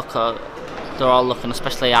when you look at, they're all looking,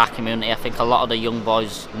 especially our community, I think a lot of the young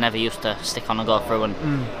boys never used to stick on and go through, and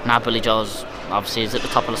now Billy Joe's obviously is at the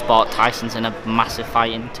top of the sport. Tyson's in a massive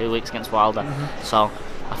fight in 2 weeks against Wilder, so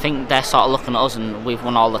I think they're sort of looking at us, and we've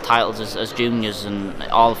won all the titles as juniors and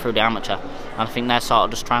all through the amateur, and I think they're sort of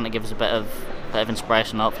just trying to give us a bit of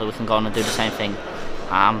inspiration. Hopefully we can go on and do the same thing.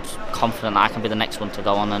 I'm confident that I can be the next one to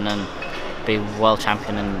go on and then be world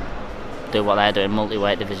champion and do what they're doing,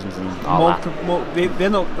 multi-weight divisions and all that. They're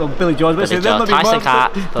not Billy Joe's, Tyson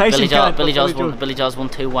can't, but Billy Joe's won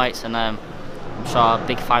 2 weights, and I'm sure a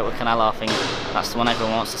big fight with Canelo. I think that's the one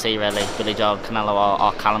everyone wants to see, really. Billy Joe, Canelo,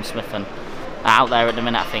 or Callum Smith, and out there at the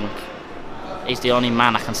minute, I think he's the only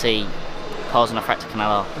man I can see posing a threat to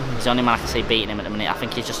Canelo. He's the only man I can see beating him at the minute. I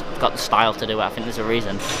think he's just got the style to do it. I think there's a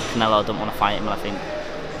reason Canelo don't want to fight him, and I think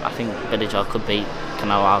Billy Joe could beat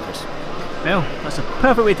Canelo Alvarez. Well, that's a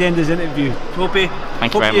perfect way to end this interview. Hopey,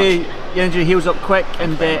 thank you very much. Your injury heals up quick,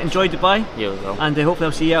 and enjoy Dubai. You as well. And hopefully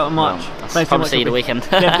I'll see you out in March. Well, thanks probably so much. See you the weekend.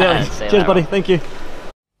 Yeah, cheers, buddy. Thank you.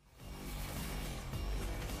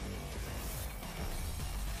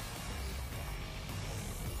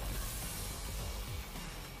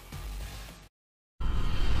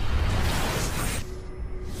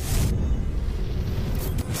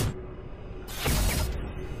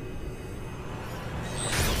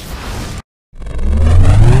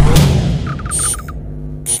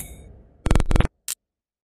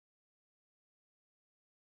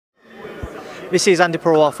 This is Andy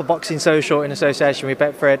Perowar for Boxing Social in association with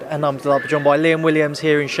Betfred, and I'm joined by Liam Williams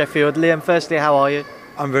here in Sheffield. Liam, firstly, how are you?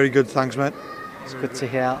 I'm very good, thanks, mate. It's good to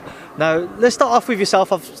hear. Now, let's start off with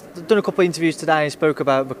yourself. I've done a couple of interviews today and spoke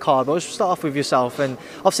about the card, but let's start off with yourself. And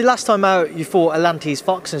obviously, last time out, you fought Atlantis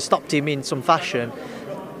Fox and stopped him in some fashion.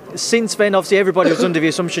 Since then, obviously, everybody was under the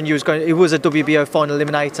assumption he was a WBO final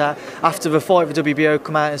eliminator. After the fight, the WBO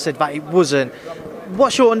come out and said that it wasn't.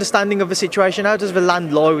 What's your understanding of the situation? How does the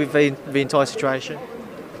land lie with the entire situation?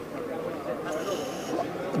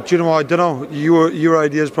 Do you know what? I don't know. Your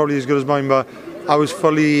idea is probably as good as mine, but I was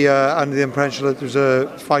fully under the impression that it was a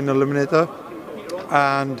final eliminator.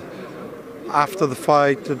 And after the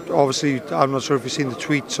fight, obviously, I'm not sure if you've seen the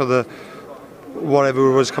tweets or the whatever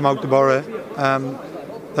was come out about it,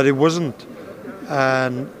 that it wasn't.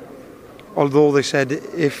 And although they said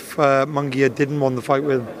if Munguia didn't win the fight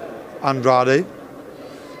with Andrade,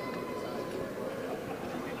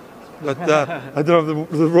 but I don't know if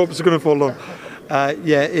the ropes are going to fall down.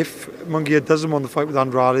 Yeah, if Munguia doesn't want the fight with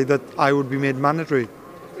Andrade, that I would be made mandatory.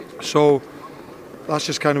 So that's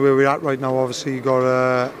just kind of where we're at right now. Obviously, you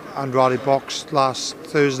got Andrade boxed last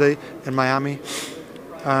Thursday in Miami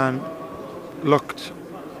and looked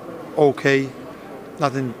okay.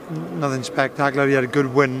 Nothing spectacular. He had a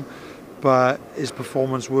good win, but his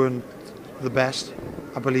performance weren't the best.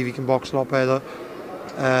 I believe he can box a lot better.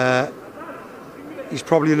 He's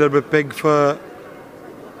probably a little bit big for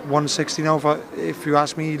 160 now. If you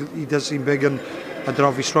ask me, he does seem big, and I don't know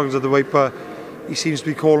if he struggles at the weight, but he seems to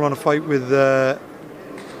be calling on a fight with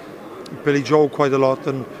Billy Joe quite a lot,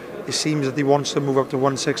 and it seems that he wants to move up to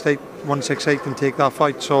 168 and take that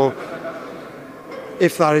fight. So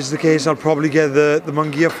if that is the case, I'll probably get the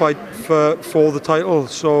Munguia fight for the title.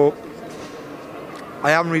 So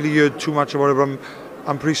I haven't really heard too much about it, but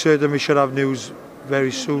I'm pretty certain we should have news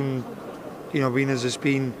very soon. You know, being as it's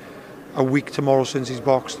been a week tomorrow since he's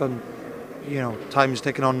boxed, and you know, time is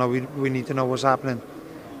ticking on now. We need to know what's happening.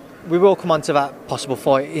 We will come on to that possible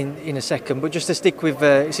fight in a second, but just to stick with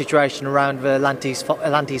the situation around the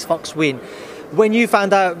Atlantis Fox win. When you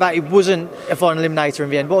found out that it wasn't a final eliminator in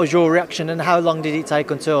the end, what was your reaction, and how long did it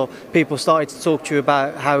take until people started to talk to you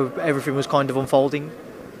about how everything was kind of unfolding?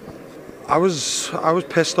 I was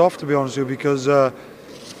pissed off, to be honest with you, because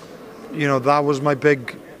you know, that was my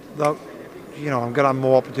big. You know, I'm gonna have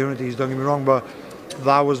more opportunities. Don't get me wrong, but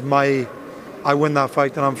that was I win that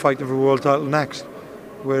fight, and I'm fighting for a world title next.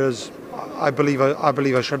 Whereas I believe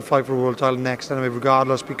I should fight for a world title next anyway,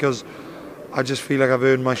 regardless, because I just feel like I've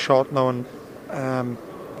earned my shot now, and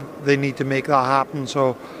they need to make that happen.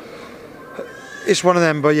 So it's one of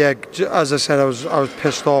them. But yeah, as I said, I was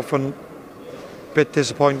pissed off and a bit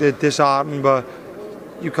disappointed, disheartened. But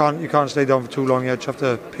you can't stay down for too long. You just have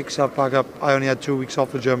to pick yourself back up. I only had 2 weeks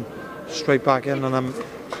off the gym, straight back in, and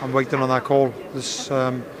I'm waiting on that call. This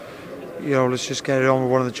you know, let's just get it on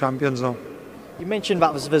with one of the champions now. You mentioned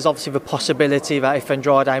that there's obviously the possibility that if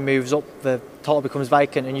Andrade moves up, the title becomes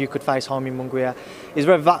vacant and you could face Jaime Munguia. Is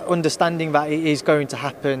there that understanding that it is going to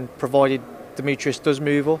happen provided Demetrius does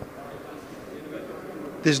move up?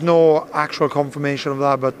 there's no actual confirmation of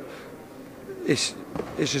that, but it's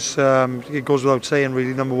just it goes without saying,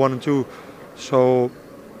 really, number 1 and 2. So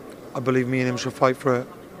I believe me and him should fight for it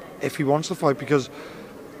if he wants to fight, because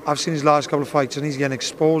I've seen his last couple of fights and he's getting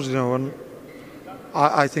exposed, you know, and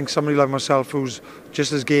I think somebody like myself, who's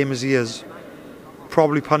just as game as he is,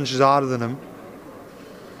 probably punches harder than him.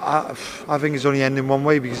 I think it's only ending one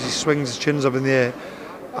way, because he swings his chins up in the air,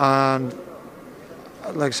 and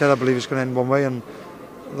like I said, I believe it's going to end one way, and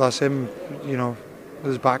that's him, you know, with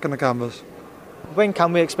his back on the canvas. When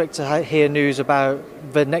can we expect to hear news about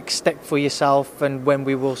the next step for yourself, and when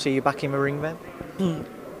we will see you back in the ring then?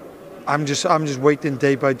 I'm just waiting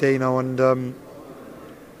day by day now, and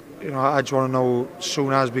you know, I just want to know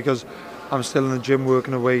soon as, because I'm still in the gym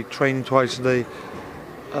working away, training twice a day,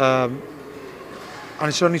 and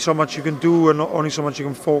it's only so much you can do and only so much you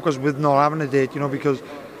can focus with not having a date, you know, because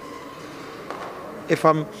if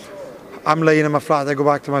I'm laying in my flat, I go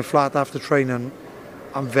back to my flat after training,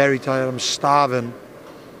 I'm very tired, I'm starving,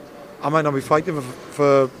 I might not be fighting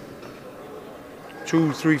for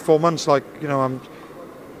 2, 3, 4 months. Like, you know,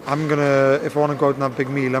 I'm gonna, if I want to go out and have a big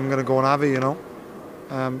meal, I'm gonna go and have it, you know.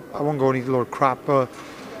 I won't go and eat a lot of crap, but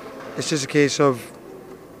it's just a case of,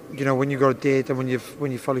 you know, when you got a date and when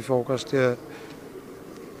you're fully focused,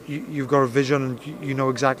 you've got a vision and you know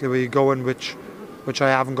exactly where you're going, which I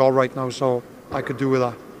haven't got right now, so I could do with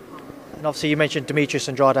that. And obviously you mentioned Demetrius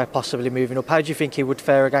Andrade possibly moving up. How do you think he would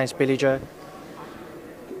fare against Billy Joe?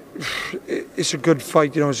 It's a good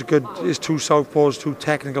fight, you know. It's 2 southpaws, 2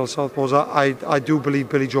 technical southpaws. I do believe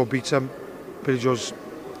Billy Joe beats him. Billy Joe's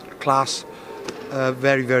class,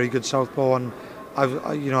 very, very good southpaw, and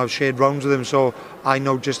I've shared rounds with him, so I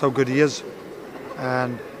know just how good he is,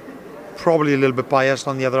 and probably a little bit biased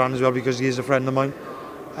on the other hand as well, because he is a friend of mine.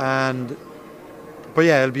 But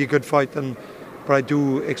yeah, it'll be a good fight, but I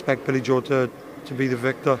do expect Billy Joe to be the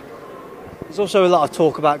victor. There's also a lot of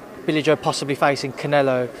talk about Billy Joe possibly facing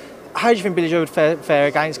Canelo. How do you think Billy Joe would fare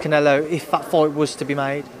against Canelo if that fight was to be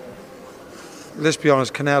made? Let's be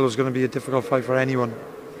honest, Canelo's going to be a difficult fight for anyone,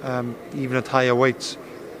 even at higher weights.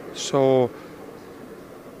 So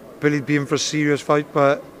Billy'd be in for a serious fight,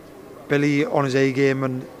 but Billy on his A game,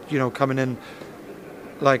 and you know, coming in,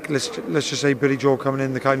 like let's just say Billy Joe coming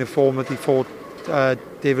in the kind of form that he fought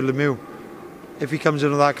David Lemieux. If he comes in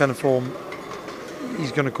with that kind of form,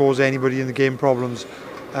 he's going to cause anybody in the game problems,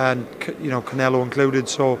 and you know, Canelo included.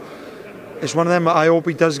 So it's one of them. I hope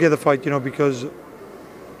he does get the fight, you know, because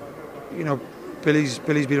you know, Billy's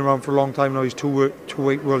been around for a long time now. He's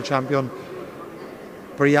two-weight world champion,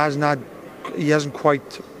 but he hasn't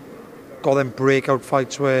quite got them breakout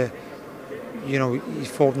fights where, you know, he's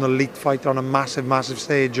fought an elite fighter on a massive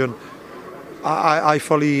stage, and I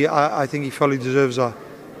think he fully deserves that.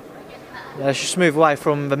 Yeah, let's just move away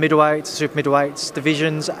from the middleweights, super middleweights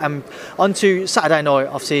divisions, and onto Saturday night.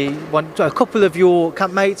 Obviously, a couple of your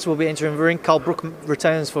campmates will be entering the ring. Carl Brook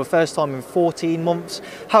returns for the first time in 14 months.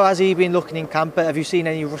 How has he been looking in camp? Have you seen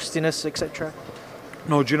any rustiness, etc.?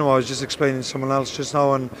 No, do you know, I was just explaining to someone else just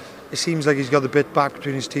now, and it seems like he's got the bit back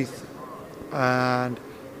between his teeth, and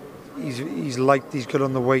he's light, he's good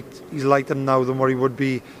on the weight. He's lighter now than what he would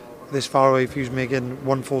be this far away if he was making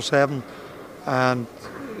 147, and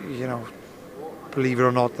you know, believe it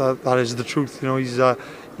or not, that is the truth. You know,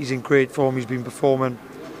 he's in great form. He's been performing.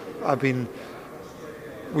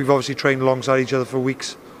 We've obviously trained alongside each other for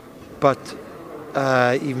weeks, but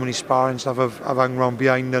even when he's sparring stuff, I've hung around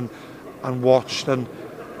behind and watched, and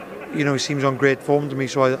you know, he seems on great form to me.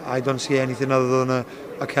 So I don't see anything other than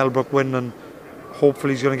a Kell Brook win, and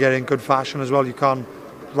hopefully he's going to get in good fashion as well. You can't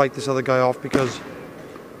write this other guy off, because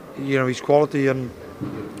you know, he's quality, and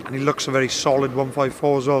he looks a very solid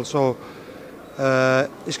 154 as well. So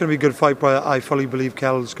it's going to be a good fight, but I fully believe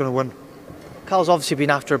Kell's going to win. Carl's obviously been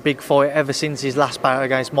after a big fight ever since his last bout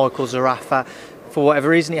against Michael Zarafa. For whatever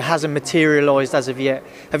reason, it hasn't materialised as of yet.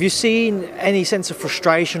 Have you seen any sense of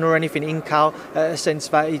frustration or anything in Cal? A sense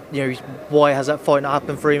that, you know, why has that fight not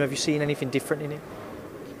happened for him? Have you seen anything different in him?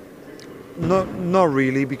 Not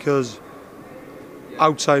really, because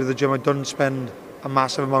outside of the gym I don't spend a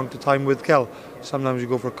massive amount of time with Kell. Sometimes we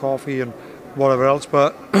go for a coffee and whatever else,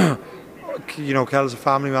 but you know, Kell's a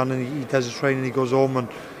family man, and he does his training, he goes home and,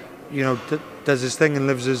 you know, does his thing and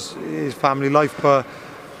lives his family life. But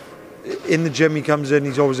in the gym he comes in,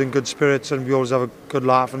 he's always in good spirits, and we always have a good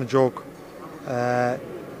laugh and a joke. Yeah,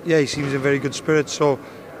 he seems in very good spirits, so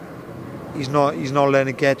he's not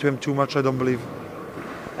letting it get to him too much, I don't believe.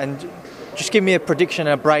 And just give me a prediction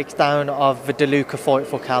and a breakdown of the DeLuca fight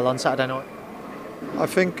for Kell on Saturday night. I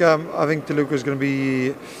think DeLuca's going to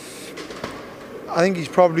be. I think he's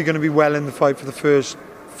probably going to be well in the fight for the first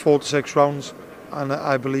 4 to 6 rounds. and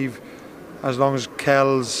I believe as long as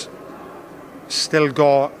KELL's still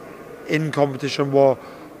got in competition what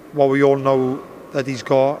we all know that he's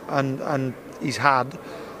got and he's had,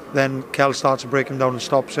 then KELL starts to break him down and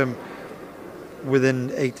stops him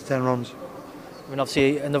within 8 to 10 rounds. I mean,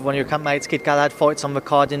 obviously, another one of your campmates, Kid Galahad, fights on the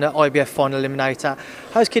card in the IBF final eliminator.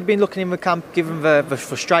 How's Kid been looking in the camp, given the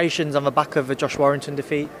frustrations on the back of the Josh Warrington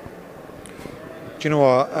defeat? Do you know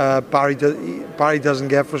what? Barry doesn't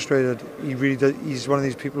get frustrated. He really does. He's one of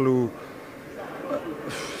these people who,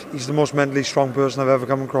 he's the most mentally strong person I've ever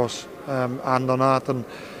come across, and on that, and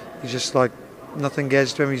he's just like, nothing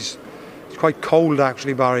gets to him. He's quite cold,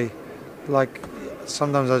 actually, Barry. Like,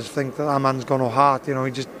 sometimes I just think that man's got no heart, you know,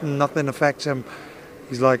 nothing affects him.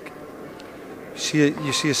 He's like,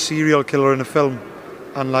 you see a serial killer in a film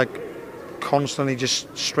and like constantly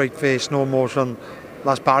just straight face, no emotion.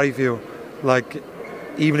 That's Barry for you. Like,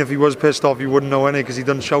 even if he was pissed off, you wouldn't know any because he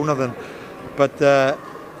doesn't show nothing. But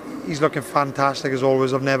he's looking fantastic as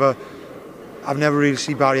always. I've never really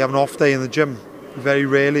seen Barry have an off day in the gym, very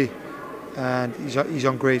rarely, and he's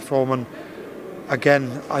on great form. And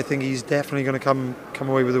again, I think he's definitely going to come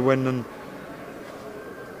away with a win. And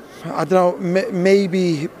I don't know,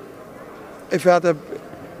 maybe if I had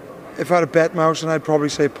a bet mouse, and I'd probably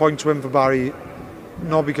say point to him for Barry,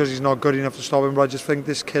 not because he's not good enough to stop him, but I just think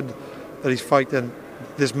this kid that he's fighting,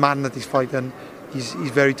 this man that he's fighting, he's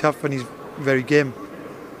very tough and he's very game,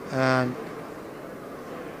 and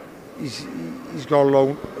he's got a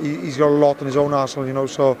lot in his own arsenal, you know.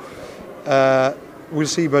 So we'll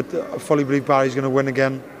see, but I fully believe Barry's going to win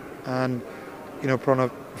again, and you know, put on a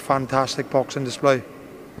fantastic boxing display.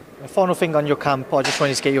 A final thing on your camp, I just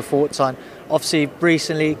wanted to get your thoughts on. Obviously,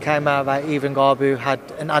 recently came out that Ivan Garbu had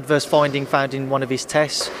an adverse finding found in one of his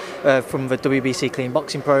tests from the WBC Clean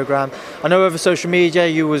Boxing Programme. I know over social media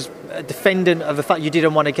you was a defendant of the fact you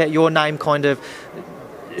didn't want to get your name kind of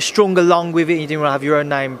strung along with it, you didn't want to have your own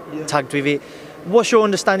name tagged with it. What's your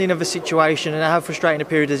understanding of the situation, and how frustrating a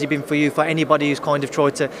period has it been for you, for anybody who's kind of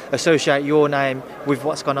tried to associate your name with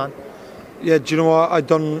what's gone on? Yeah, do you know what?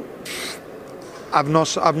 I've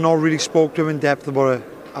not really spoke to him in depth about it.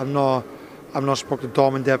 I've not spoke to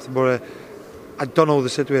Dom in depth about it. I don't know the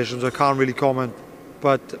situation, so I can't really comment.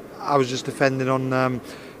 But I was just defending on,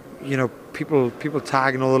 you know, people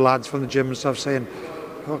tagging all the lads from the gym and stuff, saying,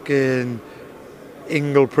 fucking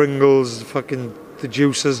INGLE, Pringles, fucking the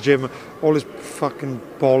Juices gym, all this fucking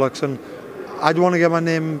bollocks. And I don't want to get my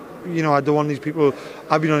name, you know, I don't want these people.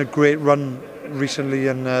 I've been on a great run recently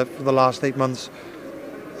and for the last 8 months,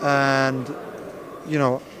 and you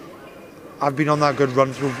know, I've been on that good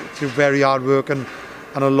run through very hard work and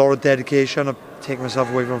a lot of dedication. I've taken myself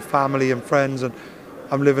away from family and friends, and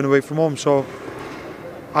I'm living away from home. So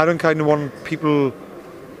I don't kind of want people.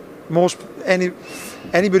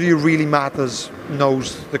 Anybody who really matters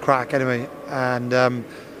knows the crack anyway, and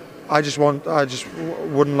I just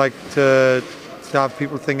wouldn't like to have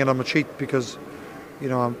people thinking I'm a cheat, because you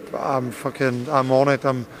know I'm on it.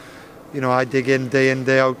 You know, I dig in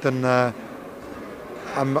day out, and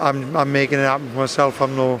I'm making it happen for myself.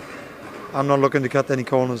 I'm not looking to cut any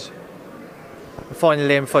corners. Finally,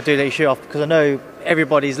 Liam, if I do let you shoot off, because I know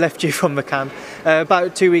everybody's left you from the camp.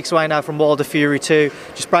 About 2 weeks away now from Wilder Fury 2.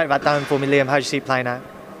 Just break that down for me, Liam. How do you see it playing out?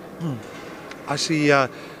 I see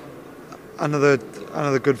another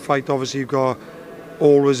good fight. Obviously, you've got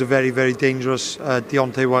always a very, very dangerous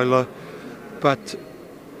Deontay Wilder, but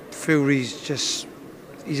Fury's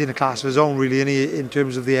he's in a class of his own, really, in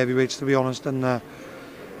terms of the heavyweights, to be honest. And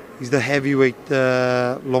he's the heavyweight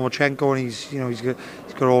Lomachenko, and he's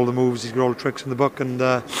got all the moves, he's got all the tricks in the book, and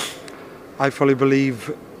I fully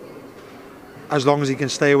believe as long as he can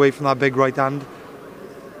stay away from that big right hand,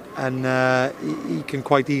 and he can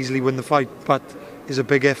quite easily win the fight. But it's a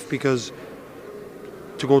big if, because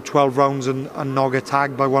to go 12 rounds and not get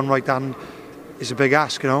tagged by one right hand is a big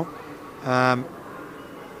ask, you know.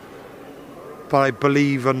 But I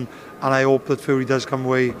believe and I hope that Fury does come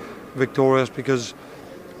away victorious, because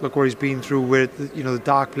look where he's been through, where the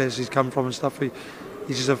dark places he's come from and stuff.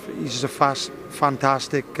 He's just a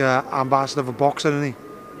fantastic ambassador for boxing, isn't he?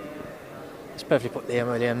 It's perfectly put, Liam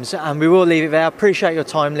Williams, and we will leave it there. I appreciate your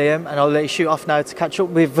time, Liam, and I'll let you shoot off now to catch up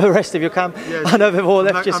with the rest of your camp. Yeah, I know they've all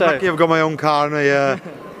left you, so I'm lucky I've got my own car, and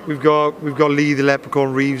we've got Lee the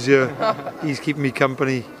Leprechaun Reeves here. He's keeping me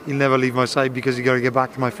company. He'll never leave my side, because he got to get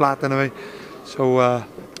back to my flat anyway. So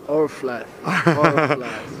our flat.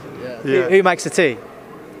 Yeah. Who makes the tea?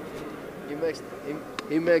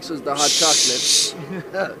 He makes us the hot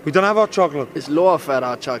chocolate. We don't have hot chocolate. It's lower fat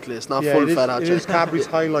hot chocolate. It's not full fat hot chocolate. It is Cadbury's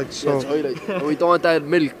Highlights. So. Yeah, it's highlight. And we don't add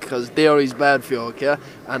milk, because dairy is bad for you, okay?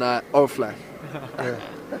 And our flat. Yeah.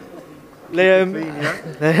 Liam, Clean, yeah?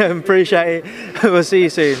 Liam, appreciate it. We'll see you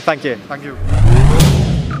soon. Thank you. Thank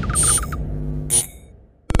you.